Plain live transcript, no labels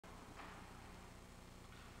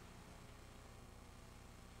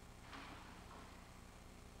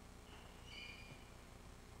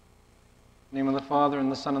Father,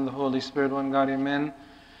 and the Son, and the Holy Spirit, one God, amen.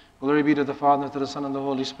 Glory be to the Father, and to the Son, and the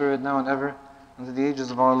Holy Spirit, now and ever, and to the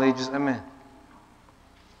ages of all ages, amen.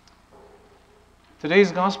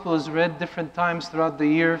 Today's Gospel is read different times throughout the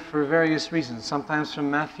year for various reasons. Sometimes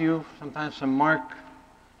from Matthew, sometimes from Mark,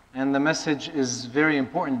 and the message is very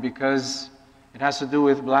important because it has to do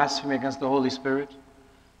with blasphemy against the Holy Spirit,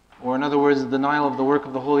 or in other words, the denial of the work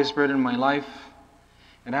of the Holy Spirit in my life.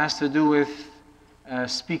 It has to do with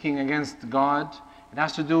speaking against God. It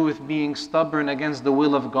has to do with being stubborn against the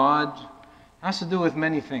will of God. It has to do with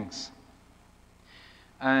many things.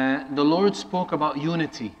 The Lord spoke about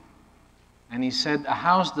unity. And He said, a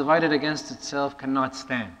house divided against itself cannot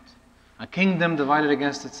stand. A kingdom divided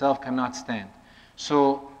against itself cannot stand.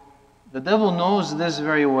 So the devil knows this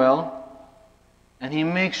very well, and he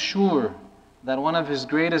makes sure that one of his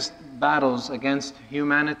greatest battles against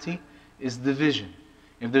humanity is division.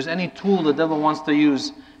 If there's any tool the devil wants to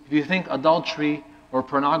use, if you think adultery or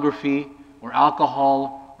pornography or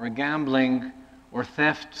alcohol or gambling or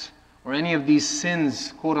theft or any of these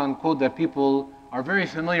sins, quote unquote, that people are very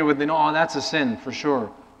familiar with, they know, oh, that's a sin for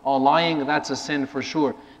sure. Oh, lying, that's a sin for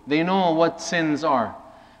sure. They know what sins are.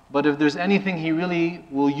 But if there's anything he really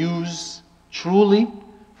will use truly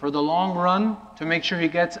for the long run to make sure he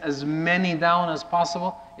gets as many down as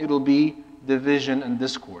possible, it'll be division and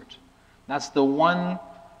discord. That's the one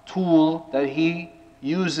tool that he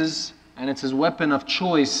uses, and it's his weapon of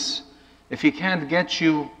choice. If he can't get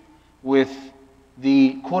you with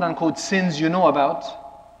the quote-unquote sins you know about,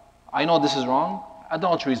 I know this is wrong,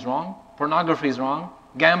 adultery is wrong, pornography is wrong,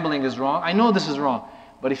 gambling is wrong, I know this is wrong.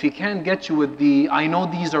 But if he can't get you with the I know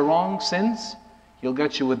these are wrong sins, he'll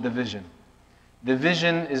get you with division.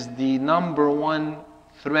 Division is the number one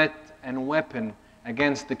threat and weapon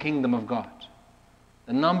against the kingdom of God.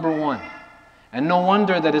 The number one. And no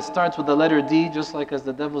wonder that it starts with the letter D, just like as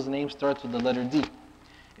the devil's name starts with the letter D.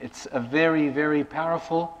 It's a very, very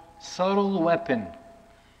powerful, subtle weapon.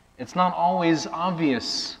 It's not always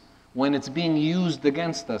obvious when it's being used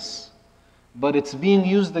against us, but it's being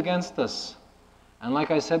used against us. And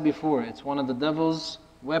like I said before, it's one of the devil's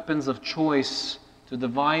weapons of choice to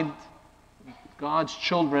divide God's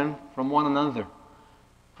children from one another,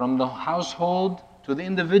 from the household to the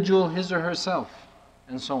individual, his or herself,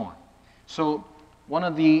 and so on. So one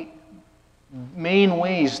of the main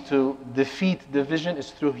ways to defeat division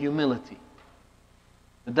is through humility.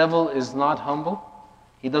 The devil is not humble.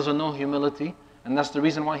 He doesn't know humility. And that's the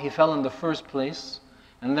reason why he fell in the first place.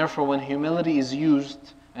 And therefore, when humility is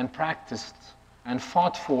used and practiced and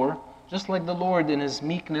fought for, just like the Lord in His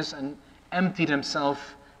meekness and emptied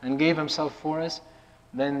Himself and gave Himself for us,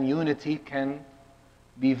 then unity can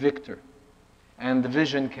be victor. And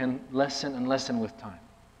division can lessen and lessen with time.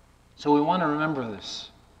 So we want to remember this.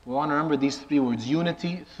 We want to remember these three words.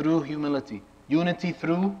 Unity through humility. Unity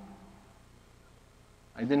through,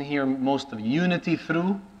 I didn't hear most of you. Unity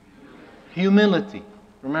through humility.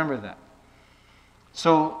 Remember that.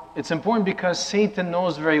 So it's important because Satan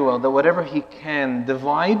knows very well that whatever he can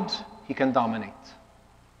divide, he can dominate.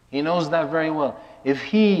 He knows that very well. If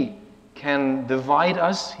he can divide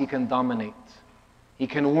us, he can dominate. He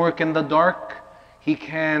can work in the dark. He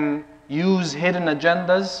can use hidden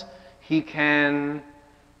agendas. He can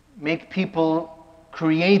make people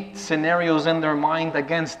create scenarios in their mind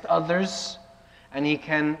against others. And he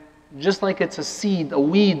can, just like it's a seed, a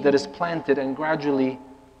weed that is planted and gradually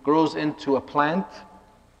grows into a plant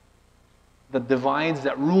that divides,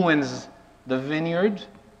 that ruins the vineyard,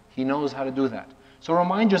 he knows how to do that. So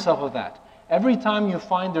remind yourself of that. Every time you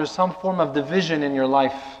find there's some form of division in your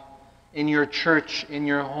life, in your church, in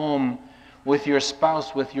your home, with your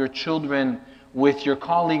spouse, with your children, with your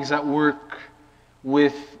colleagues at work,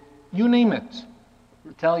 with you name it,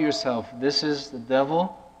 tell yourself, this is the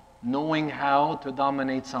devil knowing how to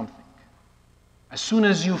dominate something. As soon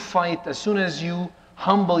as you fight, as soon as you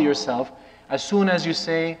humble yourself, as soon as you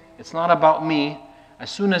say, it's not about me, as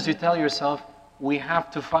soon as you tell yourself, we have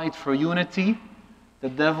to fight for unity, the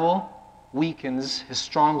devil weakens his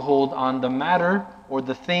stronghold on the matter or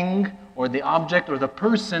the thing or the object or the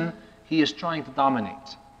person he is trying to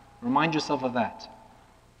dominate. Remind yourself of that.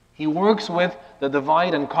 He works with the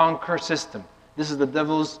divide and conquer system. This is the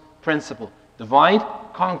devil's principle. Divide,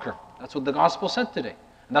 conquer. That's what the gospel said today.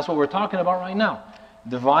 And that's what we're talking about right now.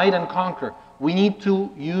 Divide and conquer. We need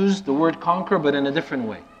to use the word conquer, but in a different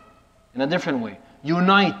way. In a different way.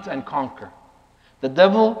 Unite and conquer. The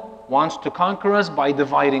devil wants to conquer us by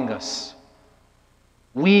dividing us.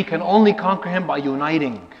 We can only conquer him by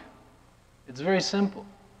uniting. It's very simple.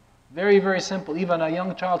 Very, very simple. Even a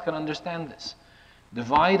young child can understand this.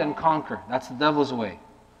 Divide and conquer. That's the devil's way.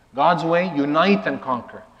 God's way, unite and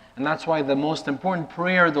conquer. And that's why the most important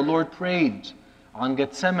prayer the Lord prayed on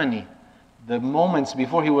Gethsemane, the moments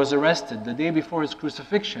before he was arrested, the day before his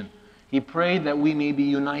crucifixion, he prayed that we may be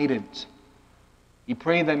united. He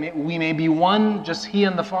prayed that we may be one, just he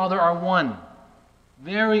and the Father are one.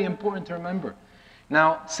 Very important to remember.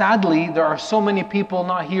 Now, sadly, there are so many people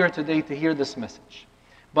not here today to hear this message.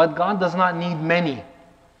 But God does not need many.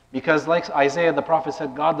 Because like Isaiah the prophet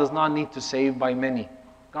said, God does not need to save by many.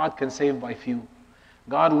 God can save by few.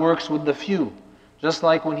 God works with the few. Just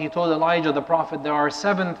like when he told Elijah the prophet, there are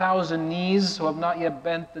 7,000 knees who have not yet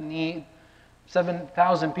bent the knee.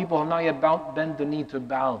 7,000 people have not yet bent the knee to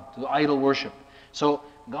Baal, to idol worship. So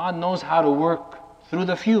God knows how to work through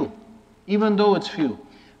the few, even though it's few.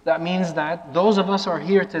 That means that those of us who are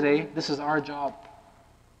here today, this is our job.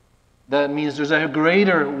 That means there's a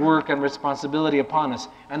greater work and responsibility upon us.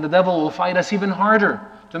 And the devil will fight us even harder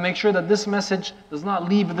to make sure that this message does not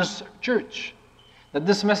leave this church. That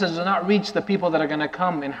this message does not reach the people that are going to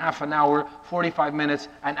come in half an hour, 45 minutes,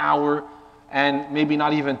 an hour, and maybe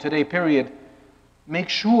not even today, period. Make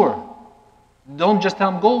sure. Don't just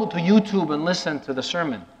tell them, go to YouTube and listen to the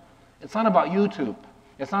sermon. It's not about YouTube.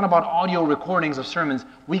 It's not about audio recordings of sermons.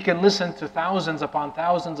 We can listen to thousands upon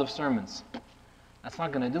thousands of sermons. That's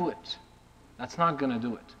not going to do it. That's not going to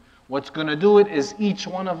do it. What's going to do it is each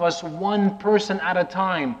one of us, one person at a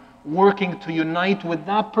time, working to unite with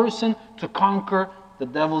that person to conquer the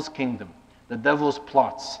devil's kingdom, the devil's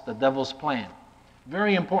plots, the devil's plan.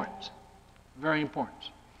 Very important. Very important.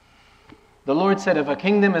 The Lord said, if a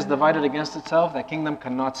kingdom is divided against itself, that kingdom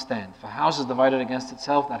cannot stand. If a house is divided against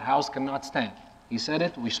itself, that house cannot stand. He said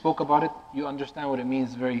it, we spoke about it, you understand what it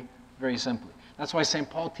means very, very simply. That's why St.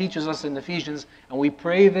 Paul teaches us in Ephesians, and we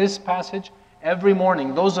pray this passage every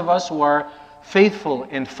morning. Those of us who are faithful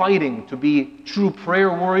in fighting to be true prayer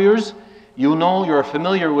warriors, you know, you're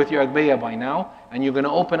familiar with your Agbeya by now, and you're going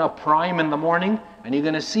to open up Prime in the morning, and you're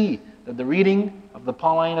going to see that the reading of the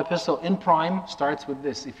Pauline epistle in Prime starts with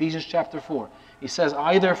this, Ephesians chapter 4. He says,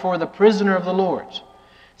 I therefore, the prisoner of the Lord.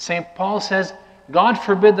 St. Paul says, God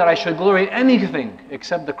forbid that I should glory in anything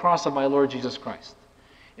except the cross of my Lord Jesus Christ.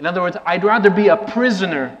 In other words, I'd rather be a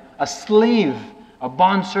prisoner, a slave, a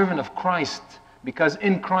bondservant of Christ, because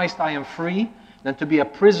in Christ I am free, than to be a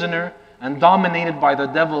prisoner and dominated by the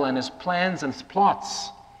devil and his plans and his plots.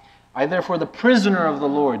 I therefore, the prisoner of the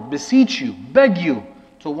Lord, beseech you, beg you,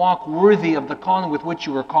 to walk worthy of the calling with which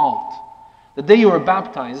you were called. The day you were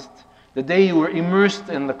baptized, the day you were immersed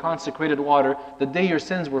in the consecrated water, the day your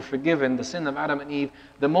sins were forgiven, the sin of Adam and Eve,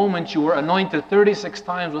 the moment you were anointed 36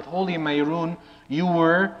 times with holy Mayroon, you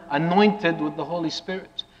were anointed with the Holy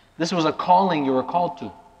Spirit. This was a calling you were called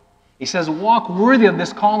to. He says, walk worthy of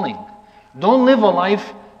this calling. Don't live a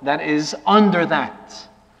life that is under that.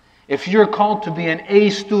 If you're called to be an A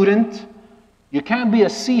student, you can't be a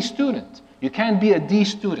C student. You can't be a D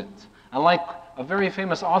student. And like a very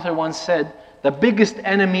famous author once said, the biggest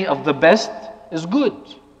enemy of the best is good.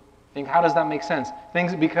 Think, how does that make sense?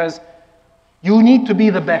 Because you need to be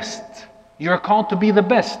the best. You're called to be the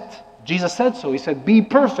best. Jesus said so. He said, be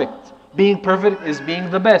perfect. Being perfect is being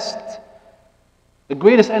the best. The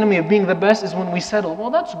greatest enemy of being the best is when we settle. Well,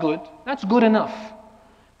 that's good. That's good enough.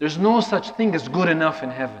 There's no such thing as good enough in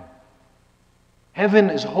heaven. Heaven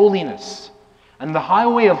is holiness. And the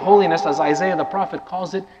highway of holiness, as Isaiah the prophet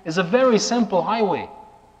calls it, is a very simple highway.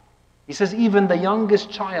 He says even the youngest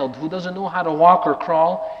child who doesn't know how to walk or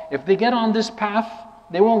crawl, if they get on this path,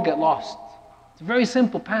 they won't get lost. It's a very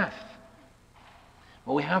simple path.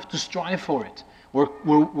 But we have to strive for it.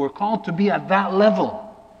 We're called to be at that level.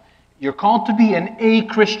 You're called to be an A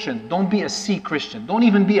Christian. Don't be a C Christian. Don't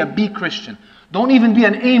even be a B Christian. Don't even be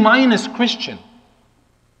an A- Christian.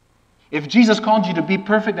 If Jesus called you to be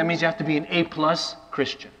perfect, that means you have to be an A+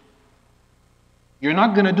 Christian. You're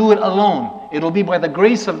not going to do it alone. It'll be by the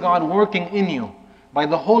grace of God working in you, by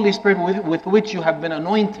the Holy Spirit with which you have been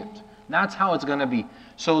anointed. That's how it's going to be.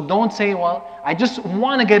 So don't say, well, I just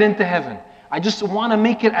want to get into heaven. I just want to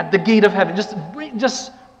make it at the gate of heaven.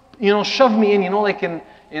 Just shove me in. Like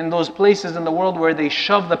in those places in the world where they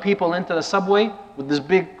shove the people into the subway with this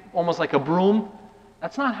big, almost like a broom.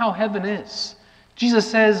 That's not how heaven is. Jesus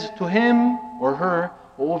says, to him or her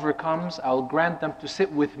who overcomes, I'll grant them to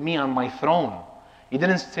sit with me on my throne. He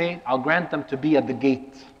didn't say, I'll grant them to be at the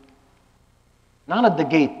gate. Not at the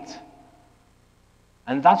gate.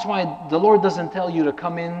 And that's why the Lord doesn't tell you to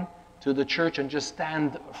come in to the church and just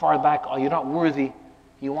stand far back. Oh, you're not worthy.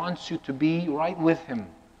 He wants you to be right with Him.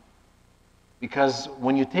 Because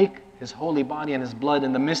when you take His holy body and His blood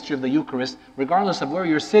in the mystery of the Eucharist, regardless of where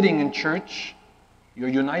you're sitting in church, you're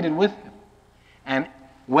united with Him. And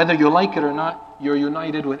whether you like it or not, you're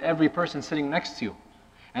united with every person sitting next to you.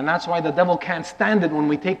 And that's why the devil can't stand it when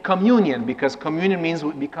we take communion, because communion means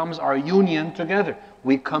it becomes our union together.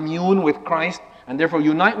 We commune with Christ and therefore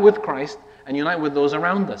unite with Christ and unite with those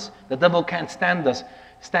around us. The devil can't stand us,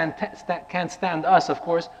 can't stand us, of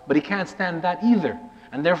course, but he can't stand that either.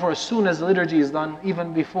 And therefore, as soon as the liturgy is done,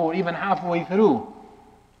 even before, even halfway through,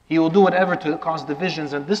 he will do whatever to cause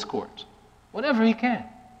divisions and discord. Whatever he can.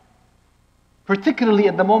 Particularly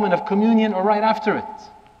at the moment of communion or right after it.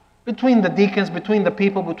 Between the deacons, between the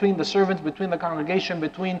people, between the servants, between the congregation,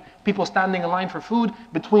 between people standing in line for food,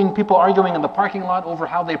 between people arguing in the parking lot over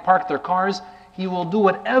how they park their cars, he will do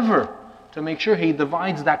whatever to make sure he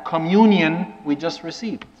divides that communion we just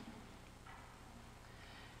received.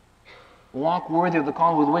 Walk worthy of the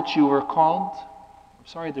call with which you were called. I'm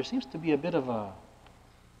sorry, there seems to be a bit of a...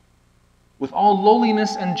 With all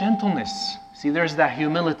lowliness and gentleness. See, there's that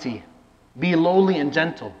humility. Be lowly and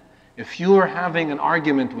gentle. If you are having an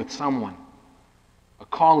argument with someone, a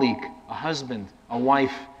colleague, a husband, a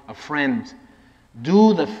wife, a friend,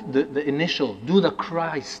 do the initial, do the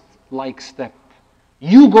Christ-like step.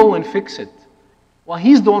 You go and fix it. Well,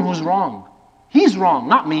 he's the one who's wrong. He's wrong,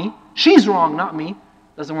 not me. She's wrong, not me.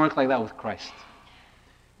 Doesn't work like that with Christ.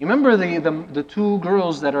 You remember the two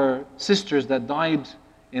girls that are sisters that died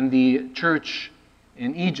in the church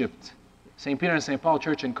in Egypt, St. Peter and St. Paul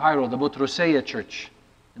Church in Cairo, the Butruseya Church,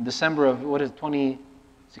 in December of,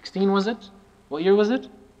 2016 was it? What year was it?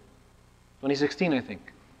 2016, I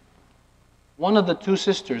think. One of the two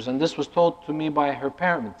sisters, and this was told to me by her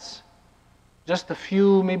parents, just a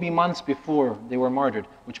few, maybe months before they were martyred,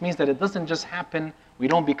 which means that it doesn't just happen, we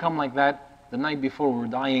don't become like that the night before we're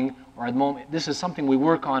dying, or at the moment. This is something we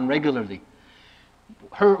work on regularly.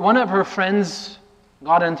 One of her friends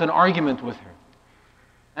got into an argument with her.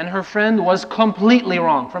 And her friend was completely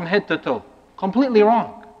wrong, from head to toe. Completely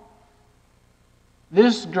wrong.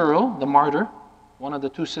 This girl, the martyr, one of the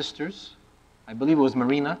two sisters, I believe it was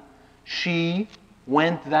Marina, she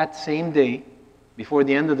went that same day, before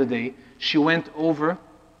the end of the day, she went over,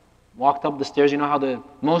 walked up the stairs. You know how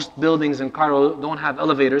most buildings in Cairo don't have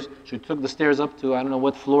elevators. She took the stairs up to, I don't know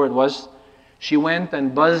what floor it was. She went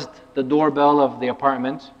and buzzed the doorbell of the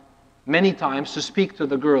apartment many times to speak to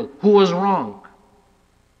the girl who was wrong.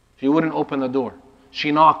 She wouldn't open the door.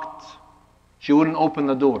 She knocked. She wouldn't open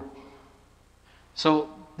the door. So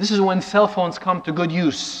this is when cell phones come to good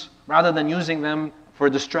use. Rather than using them for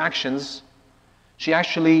distractions, she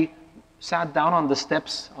actually sat down on the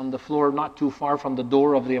steps on the floor not too far from the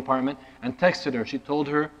door of the apartment and texted her. She told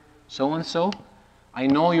her, so-and-so, I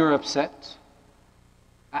know you're upset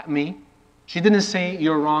at me. She didn't say,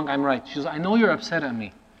 you're wrong, I'm right. She said, I know you're upset at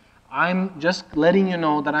me. I'm just letting you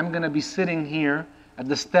know that I'm going to be sitting here at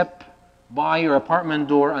the step by your apartment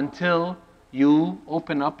door until you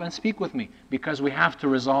open up and speak with me, because we have to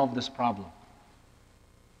resolve this problem.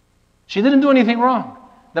 She didn't do anything wrong.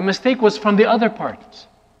 The mistake was from the other part.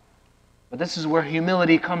 But this is where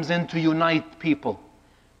humility comes in to unite people.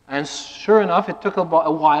 And sure enough, it took a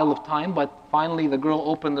while of time, but finally the girl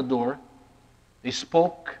opened the door. They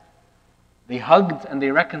spoke, they hugged, and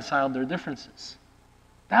they reconciled their differences.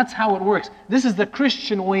 That's how it works. This is the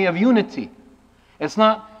Christian way of unity. It's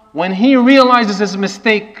not when he realizes his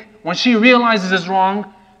mistake, when she realizes it's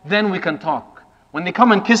wrong, then we can talk. When they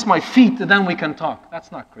come and kiss my feet, then we can talk.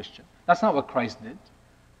 That's not Christian. That's not what Christ did.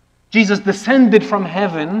 Jesus descended from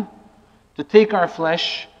heaven to take our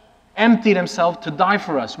flesh, emptied himself to die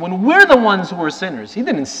for us. When we're the ones who were sinners, he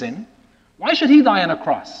didn't sin. Why should he die on a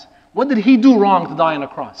cross? What did he do wrong to die on a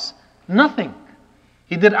cross? Nothing.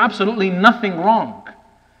 He did absolutely nothing wrong.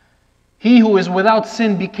 He who is without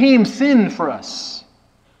sin became sin for us.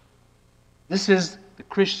 This is the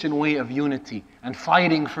Christian way of unity and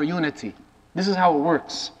fighting for unity. This is how it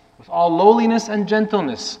works. With all lowliness and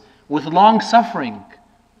gentleness, with long suffering.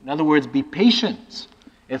 In other words, be patient.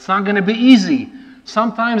 It's not going to be easy.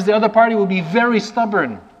 Sometimes the other party will be very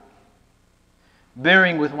stubborn.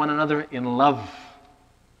 Bearing with one another in love.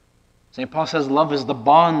 St. Paul says love is the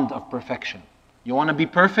bond of perfection. You want to be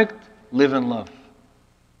perfect? Live in love.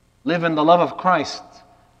 Live in the love of Christ.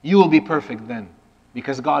 You will be perfect then,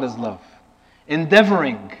 because God is love.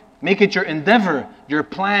 Endeavoring. Make it your endeavor, your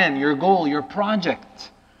plan, your goal, your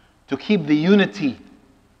project to keep the unity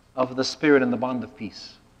of the Spirit and the bond of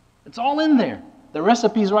peace. It's all in there. The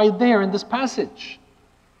recipe's right there in this passage.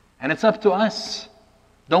 And it's up to us.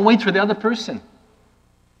 Don't wait for the other person.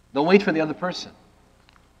 Don't wait for the other person.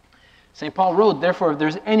 St. Paul wrote, therefore, if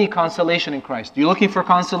there's any consolation in Christ. You're looking for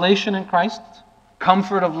consolation in Christ?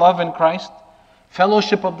 Comfort of love in Christ?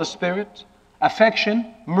 Fellowship of the Spirit?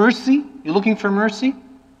 Affection? Mercy? You're looking for mercy?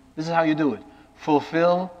 This is how you do it.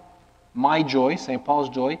 Fulfill my joy, St. Paul's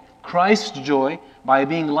joy, Christ's joy, by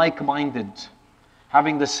being like-minded,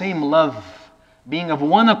 having the same love, being of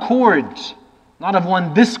one accord, not of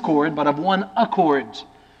one discord, but of one accord,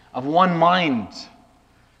 of one mind.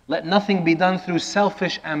 Let nothing be done through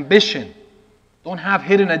selfish ambition. Don't have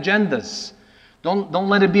hidden agendas. Don't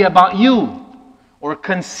let it be about you or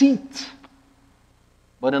conceit,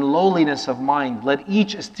 but in lowliness of mind. Let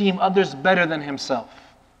each esteem others better than himself.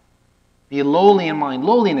 Be lowly in mind.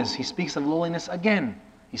 Lowliness, he speaks of lowliness again.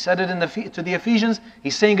 He said it to the Ephesians,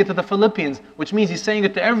 he's saying it to the Philippians, which means he's saying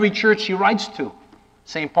it to every church he writes to,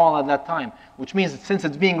 St. Paul at that time. Which means that since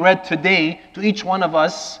it's being read today to each one of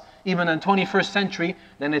us, even in the 21st century,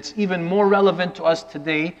 then it's even more relevant to us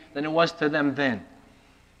today than it was to them then.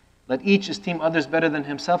 Let each esteem others better than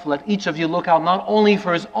himself. Let each of you look out not only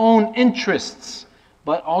for his own interests,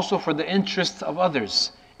 but also for the interests of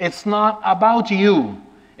others. It's not about you.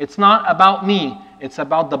 It's not about me. It's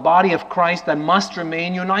about the body of Christ that must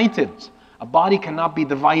remain united. A body cannot be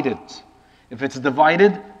divided. If it's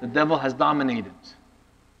divided, the devil has dominated.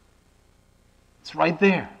 It's right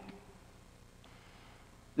there.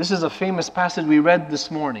 This is a famous passage we read this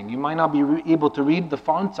morning. You might not be able to read the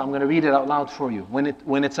font, so I'm going to read it out loud for you.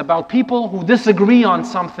 When it's about people who disagree on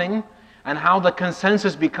something and how the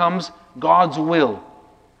consensus becomes God's will.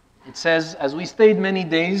 It says, as we stayed many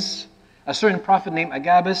days, a certain prophet named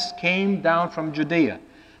Agabus came down from Judea.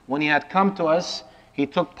 When he had come to us, he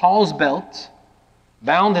took Paul's belt,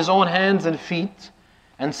 bound his own hands and feet,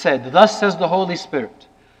 and said, Thus says the Holy Spirit,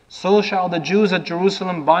 so shall the Jews at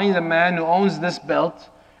Jerusalem bind the man who owns this belt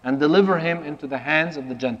and deliver him into the hands of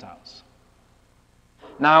the Gentiles.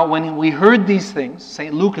 Now, when we heard these things,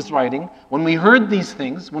 St. Luke is writing, when we heard these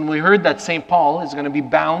things, when we heard that St. Paul is going to be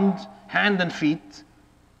bound hand and feet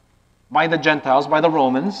by the Gentiles, by the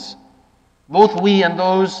Romans, both we and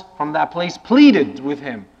those from that place pleaded with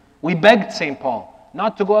him. We begged St. Paul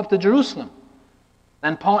not to go up to Jerusalem.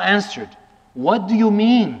 Then Paul answered, What do you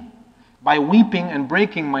mean by weeping and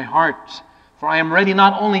breaking my heart? For I am ready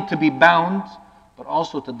not only to be bound, but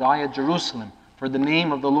also to die at Jerusalem for the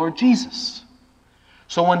name of the Lord Jesus.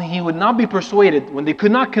 So when he would not be persuaded, when they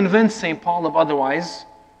could not convince St. Paul of otherwise,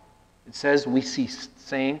 it says, we ceased,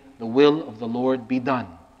 saying, the will of the Lord be done.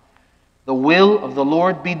 The will of the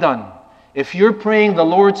Lord be done. If you're praying the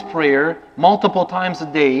Lord's Prayer multiple times a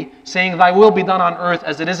day, saying, Thy will be done on earth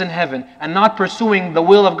as it is in heaven, and not pursuing the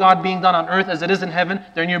will of God being done on earth as it is in heaven,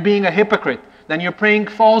 then you're being a hypocrite. Then you're praying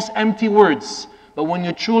false, empty words. But when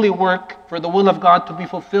you truly work for the will of God to be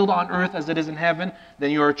fulfilled on earth as it is in heaven,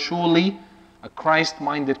 then you are truly a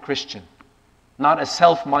Christ-minded Christian, not a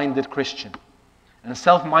self-minded Christian. And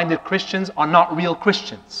self-minded Christians are not real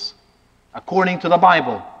Christians, according to the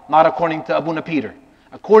Bible, not according to Abuna Peter.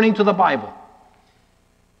 According to the Bible.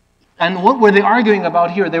 And what were they arguing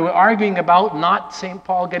about here? They were arguing about not St.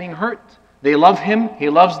 Paul getting hurt. They love him, he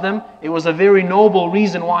loves them. It was a very noble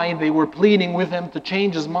reason why they were pleading with him to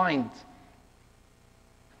change his mind.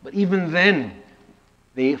 But even then,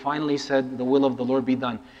 they finally said, the will of the Lord be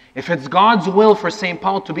done. If it's God's will for St.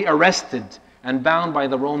 Paul to be arrested and bound by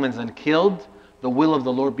the Romans and killed, the will of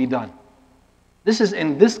the Lord be done. This is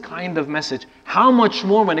in this kind of message. How much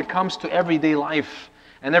more when it comes to everyday life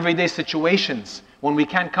and everyday situations, when we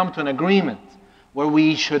can't come to an agreement, where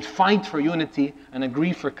we should fight for unity and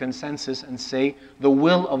agree for consensus and say, the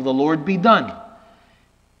will of the Lord be done.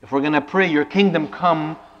 If we're going to pray, your kingdom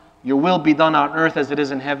come, your will be done on earth as it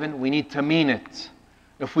is in heaven, we need to mean it.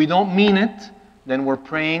 If we don't mean it, then we're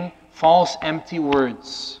praying false, empty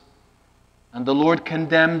words. And the Lord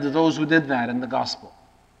condemned those who did that in the gospel.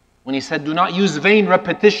 When he said, do not use vain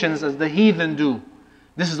repetitions as the heathen do.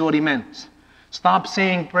 This is what he meant. Stop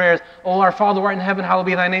saying prayers, oh, our Father who art in heaven, hallowed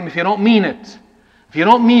be thy name, if you don't mean it. If you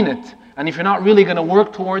don't mean it, and if you're not really going to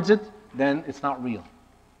work towards it, then it's not real.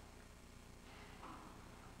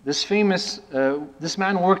 This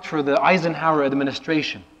man worked for the Eisenhower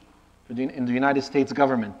administration in the United States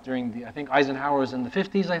government during the, I think Eisenhower was in the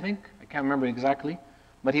 50s, I can't remember exactly.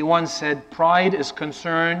 But he once said, pride is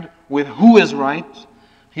concerned with who is right.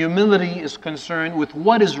 Humility is concerned with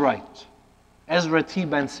what is right. Ezra T.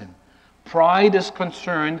 Benson. Pride is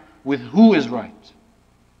concerned with who is right.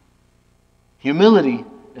 Humility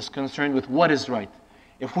is concerned with what is right.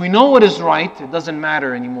 If we know what is right, it doesn't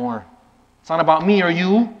matter anymore. It's not about me or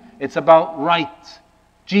you. It's about right.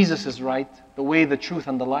 Jesus is right, the way, the truth,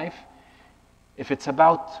 and the life. If it's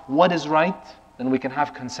about what is right, then we can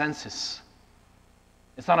have consensus.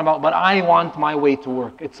 It's not about, but I want my way to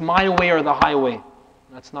work. It's my way or the highway.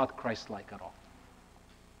 That's not Christ-like at all.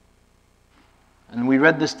 And we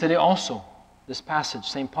read this today also, this passage,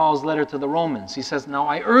 St. Paul's letter to the Romans. He says, now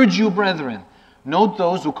I urge you, brethren, Note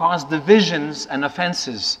those who cause divisions and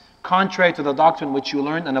offenses, contrary to the doctrine which you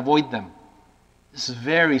learned, and avoid them. This is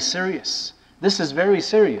very serious. This is very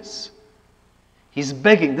serious. He's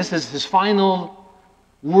begging. This is his final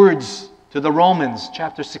words to the Romans,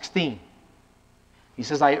 chapter 16. He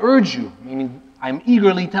says, I urge you, meaning I'm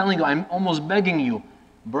eagerly telling you, I'm almost begging you,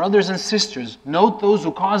 brothers and sisters, note those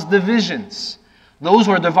who cause divisions, those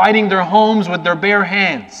who are dividing their homes with their bare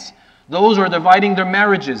hands, those who are dividing their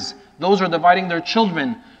marriages, those who are dividing their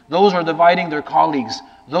children, those who are dividing their colleagues,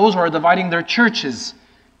 those who are dividing their churches.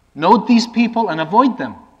 Note these people and avoid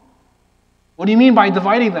them. What do you mean by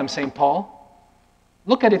dividing them, St. Paul?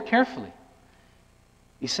 Look at it carefully.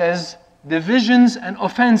 He says, divisions and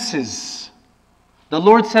offenses. The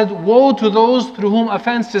Lord said, woe to those through whom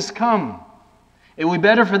offenses come. It would be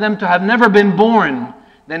better for them to have never been born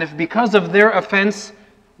than if because of their offense,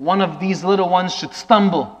 one of these little ones should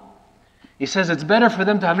stumble. He says it's better for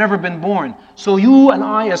them to have never been born. So you and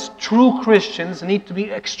I as true Christians need to be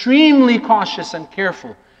extremely cautious and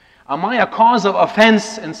careful. Am I a cause of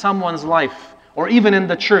offense in someone's life or even in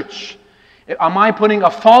the church? Am I putting a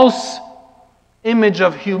false image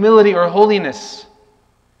of humility or holiness,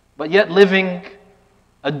 but yet living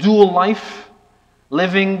a dual life,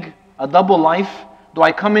 living a double life? Do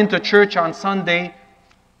I come into church on Sunday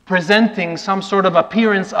presenting some sort of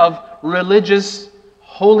appearance of religious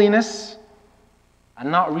holiness and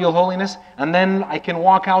not real holiness, and then I can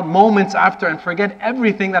walk out moments after and forget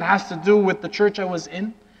everything that has to do with the church I was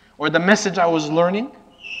in or the message I was learning?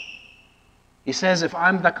 He says, if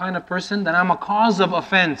I'm that kind of person, then I'm a cause of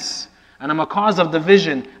offense and I'm a cause of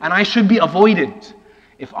division and I should be avoided.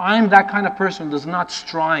 If I'm that kind of person who does not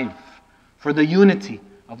strive for the unity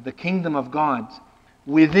of the kingdom of God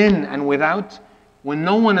within and without, when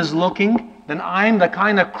no one is looking, then I'm the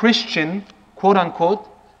kind of Christian, quote unquote,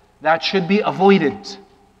 that should be avoided.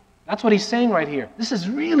 That's what he's saying right here. This is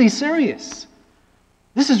really serious.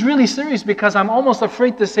 This is really serious because I'm almost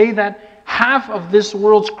afraid to say that half of this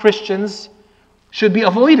world's Christians should be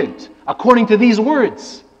avoided, according to these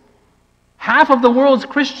words. Half of the world's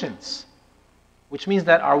Christians. Which means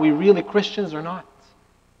that, are we really Christians or not?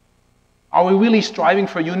 Are we really striving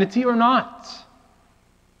for unity or not?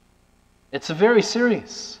 It's very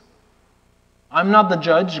serious. I'm not the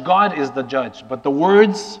judge, God is the judge. But the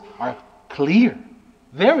words are clear,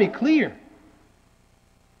 very clear.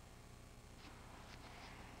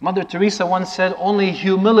 Mother Teresa once said, only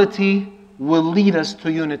humility will lead us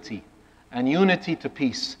to unity, and unity to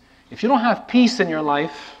peace. If you don't have peace in your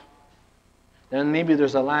life, then maybe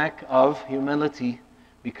there's a lack of humility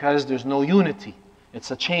because there's no unity. It's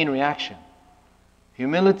a chain reaction.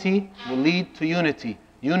 Humility will lead to unity.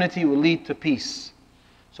 Unity will lead to peace.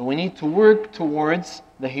 So we need to work towards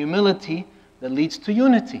the humility that leads to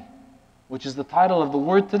unity, which is the title of the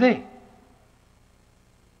word today.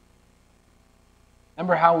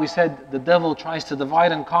 Remember how we said the devil tries to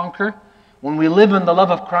divide and conquer? When we live in the love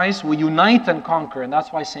of Christ, we unite and conquer. And that's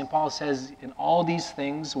why St. Paul says, in all these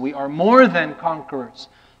things, we are more than conquerors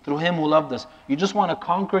through Him who loved us. You just want to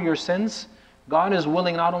conquer your sins? God is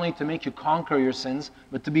willing not only to make you conquer your sins,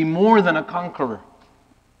 but to be more than a conqueror.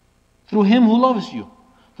 Through Him who loves you.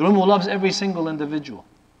 Through Him who loves every single individual.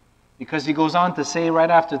 Because He goes on to say right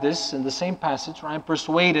after this, in the same passage, I am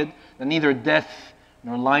persuaded that neither death,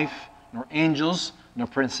 nor life, nor angels, nor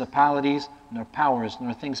principalities, nor powers,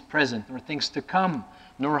 nor things present, nor things to come,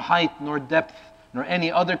 nor height, nor depth, nor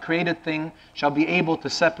any other created thing shall be able to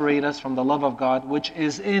separate us from the love of God, which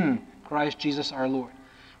is in Christ Jesus our Lord.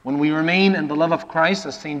 When we remain in the love of Christ,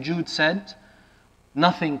 as St. Jude said,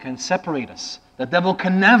 nothing can separate us. The devil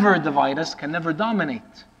can never divide us, can never dominate.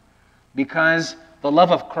 Because the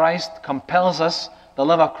love of Christ compels us, the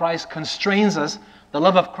love of Christ constrains us, the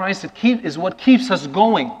love of Christ is what keeps us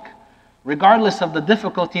going. Regardless of the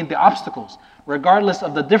difficulty and the obstacles, regardless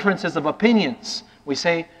of the differences of opinions, we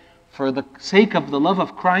say, for the sake of the love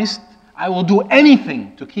of Christ, I will do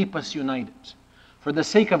anything to keep us united. For the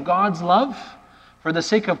sake of God's love, for the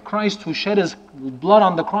sake of Christ who shed His blood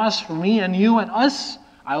on the cross for me and you and us,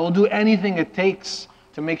 I will do anything it takes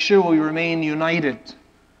to make sure we remain united,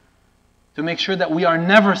 to make sure that we are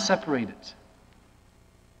never separated.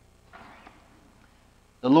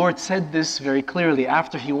 The Lord said this very clearly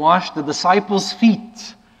after He washed the disciples'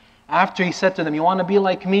 feet. After He said to them, you want to be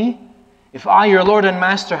like me? If I, your Lord and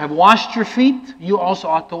Master, have washed your feet, you also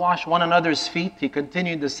ought to wash one another's feet. He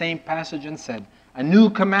continued the same passage and said, a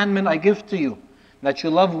new commandment I give to you, that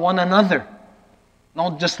you love one another.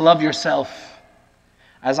 Don't just love yourself.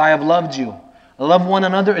 As I have loved you. Love one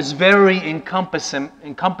another is very encompassing.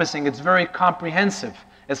 It's very comprehensive.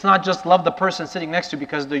 It's not just love the person sitting next to you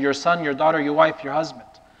because they're your son, your daughter, your wife, your husband.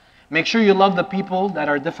 Make sure you love the people that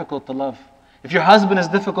are difficult to love. If your husband is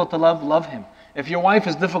difficult to love, love him. If your wife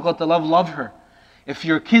is difficult to love her. If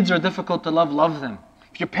your kids are difficult to love them.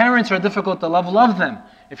 If your parents are difficult to love them.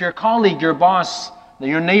 If your colleague, your boss,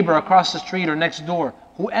 your neighbor across the street or next door,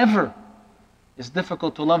 whoever is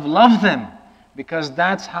difficult to love them. Because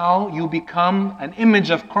that's how you become an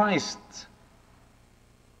image of Christ.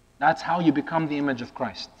 That's how you become the image of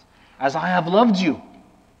Christ. As I have loved you.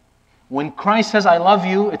 When Christ says, I love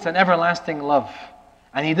you, it's an everlasting love.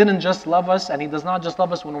 And He didn't just love us, and He does not just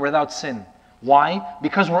love us when we're without sin. Why?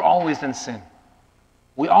 Because we're always in sin.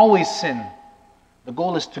 We always sin. The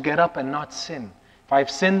goal is to get up and not sin. If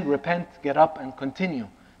I've sinned, repent, get up and continue.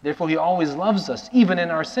 Therefore, He always loves us, even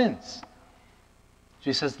in our sins. So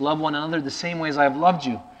He says, love one another the same way as I have loved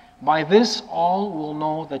you. By this, all will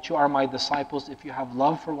know that you are my disciples if you have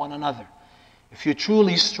love for one another. If you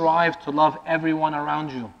truly strive to love everyone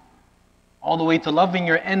around you, all the way to loving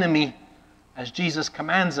your enemy, as Jesus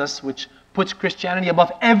commands us, which puts Christianity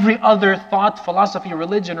above every other thought, philosophy,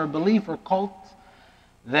 religion, or belief, or cult,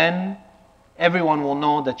 then everyone will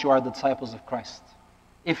know that you are the disciples of Christ,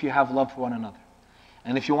 if you have love for one another.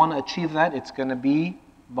 And if you want to achieve that, it's going to be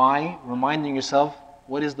by reminding yourself,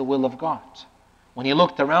 what is the will of God? When He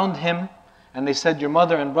looked around Him, and they said, your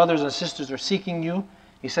mother and brothers and sisters are seeking you,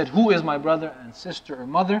 He said, who is my brother and sister or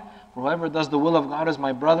mother? For whoever does the will of God is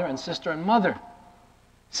my brother and sister and mother.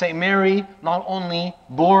 St. Mary not only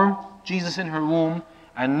bore Jesus in her womb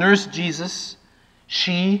and nursed Jesus,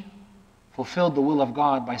 she fulfilled the will of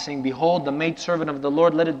God by saying, behold, the maidservant of the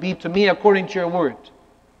Lord, let it be to me according to your word.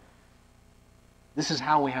 This is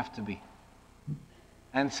how we have to be.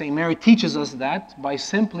 And St. Mary teaches us that by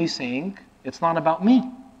simply saying, it's not about me.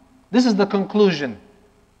 This is the conclusion.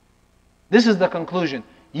 This is the conclusion.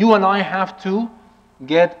 You and I have to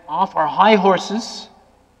get off our high horses,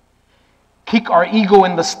 kick our ego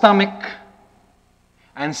in the stomach,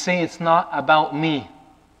 and say it's not about me.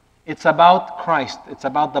 It's about Christ. It's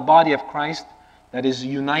about the body of Christ that is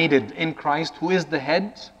united in Christ, who is the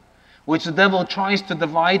head, which the devil tries to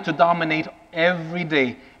divide, to dominate every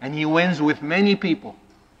day. And he wins with many people.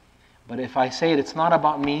 But if I say it's not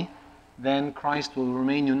about me, then Christ will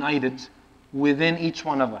remain united within each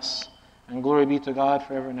one of us. And glory be to God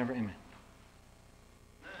forever and ever. Amen.